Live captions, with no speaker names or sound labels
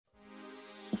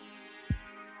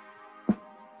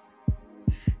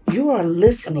You are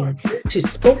listening to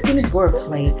Spoken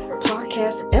Wordplay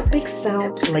Podcast Epic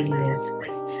Sound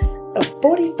Playlist, a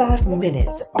 45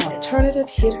 minutes alternative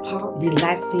hip hop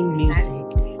relaxing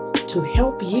music to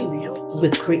help you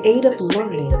with creative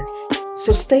learning.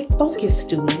 So stay focused,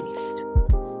 students,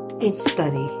 and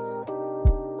study.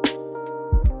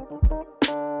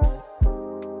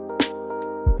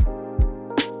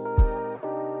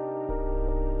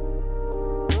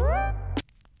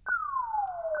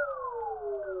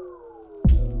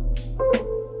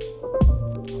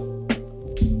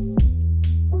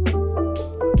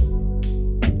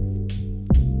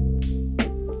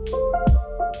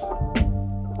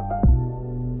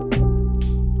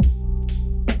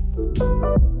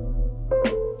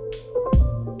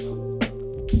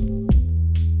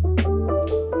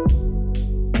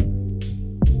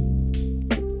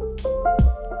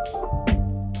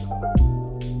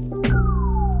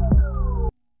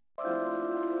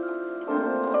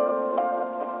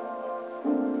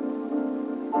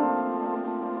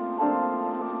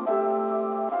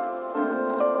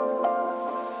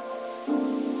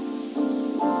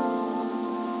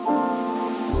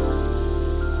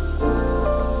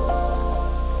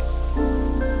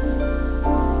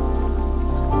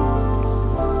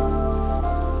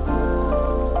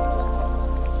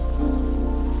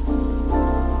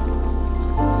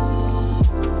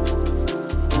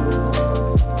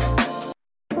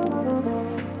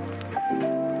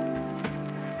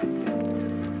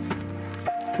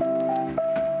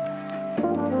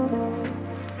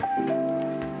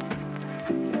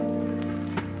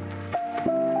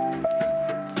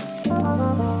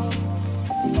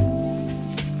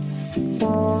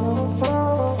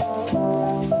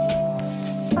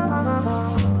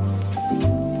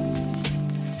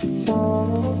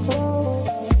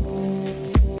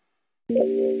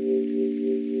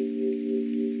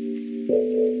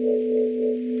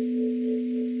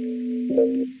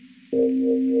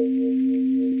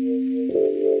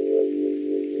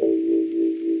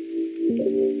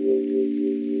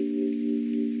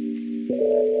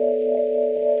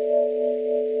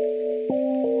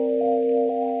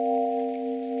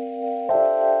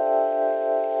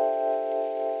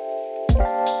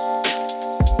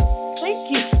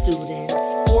 Thank you, students,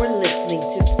 for listening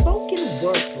to Spoken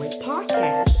Wordplay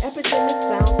Podcast Epidemic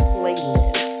Sound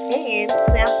Playlist and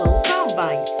Sample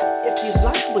Soundbites. If you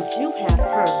like what you have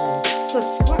heard,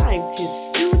 subscribe to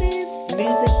Students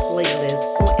Music Playlist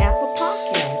on Apple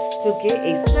Podcasts to get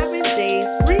a 7 days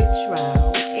free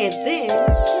trial and then